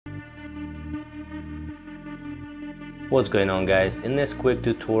What's going on, guys? In this quick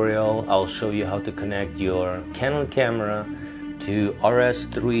tutorial I'll show you how to connect your Canon camera to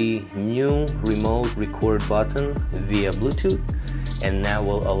Rs3 new remote record button via Bluetooth, and that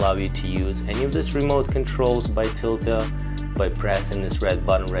will allow you to use any of this remote controls by Tilta by pressing this red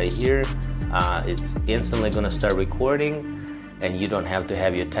button right here. It's instantly gonna start recording, and you don't have to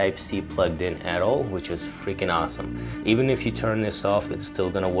have your Type-C plugged in at all, which is freaking awesome. Even if you turn this off, it's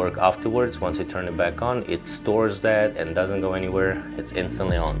still gonna work afterwards. Once you turn it back on, it stores that and doesn't go anywhere. It's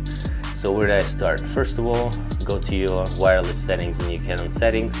instantly on. So where do I start? First of all, go to your wireless settings in your Canon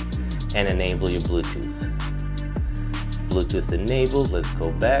settings and enable your Bluetooth. Bluetooth enabled, let's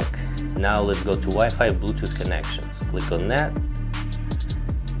go back. Now let's go to Wi-Fi Bluetooth connections. Click on that,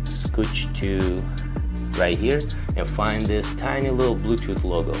 scooch to right here and find this tiny little Bluetooth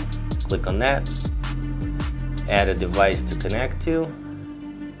logo. Click on that, add a device to connect to,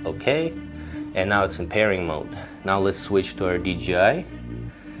 okay, and now it's in pairing mode. Now let's switch to our DJI.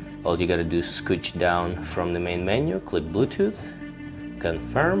 All you gotta do is scooch down from the main menu, click Bluetooth,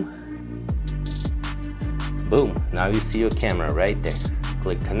 confirm, boom, now you see your camera right there.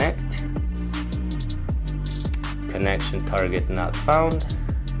 Click connect, connection target not found.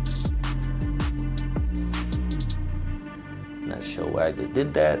 Not sure why they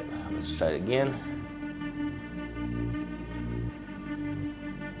did that. Let's try it again.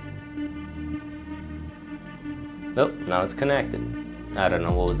 Nope, now it's connected. I don't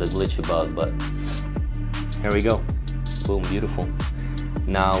know what was the glitch about, but here we go. Boom, beautiful.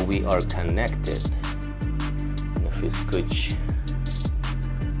 Now we are connected. And if we scooch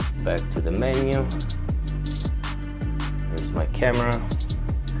back to the menu, here's my camera.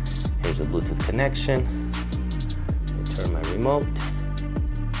 Here's a Bluetooth connection. Turn my remote,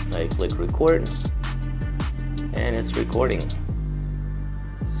 I click record, and it's recording.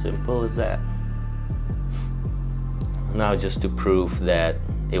 Simple as that. Now just to prove that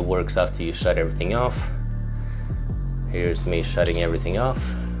it works after you shut everything off, here's me shutting everything off.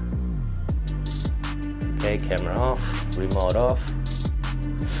 Okay, camera off, remote off.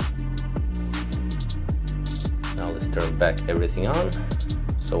 Now let's turn back everything on.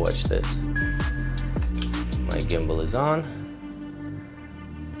 So watch this. My gimbal is on,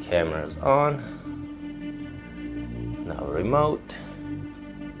 camera's on, now remote,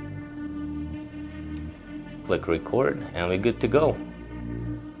 click record, and we're good to go.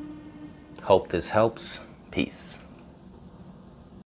 Hope this helps. Peace.